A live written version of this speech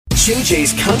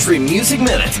JJ's Country Music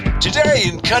Minute. Today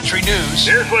in country news.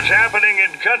 Here's what's happening in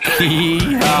country.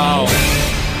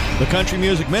 The Country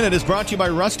Music Minute is brought to you by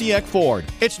Rusty Eck Ford.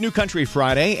 It's New Country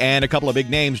Friday, and a couple of big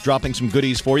names dropping some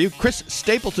goodies for you. Chris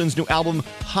Stapleton's new album,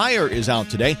 Higher, is out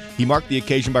today. He marked the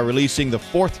occasion by releasing the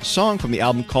fourth song from the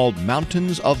album called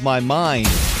Mountains of My Mind.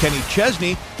 Kenny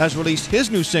Chesney has released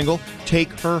his new single,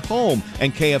 Take Her Home,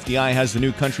 and KFDI has the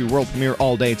new country world premiere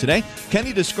all day today.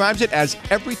 Kenny describes it as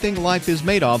everything life is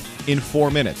made of in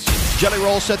 4 minutes. Jelly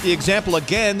Roll set the example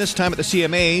again, this time at the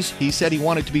CMAs. He said he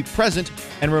wanted to be present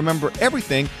and remember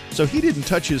everything, so he didn't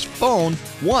touch his phone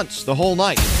once the whole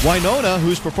night. Wynonna,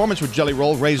 whose performance with Jelly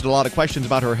Roll raised a lot of questions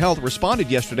about her health,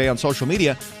 responded yesterday on social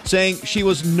media saying she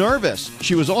was nervous.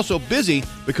 She was also busy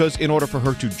because in order for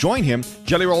her to join him,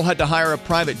 Jelly Roll had to hire a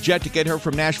private jet to get her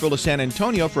from Nashville to San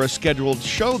Antonio for a scheduled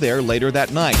show there later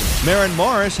that night. Maren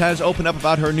Morris has opened up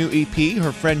about her new EP,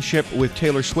 her friendship with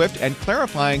Taylor Swift, and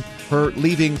clarifying her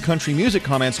leaving country music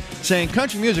comments, saying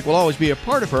country music will always be a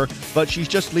part of her, but she's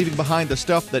just leaving behind the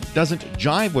stuff that doesn't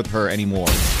jive with her anymore.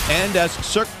 And as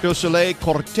Cirque du Soleil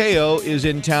Corteo is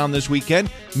in town this weekend,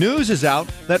 news is out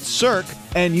that Cirque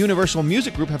and Universal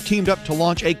Music Group have teamed up to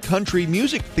launch a country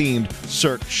music-themed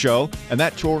Cirque show, and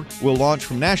that tour will launch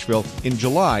from Nashville in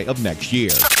July of next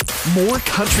year. More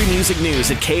country music news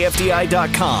at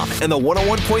KFDI.com and the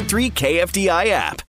 101.3 KFDI app.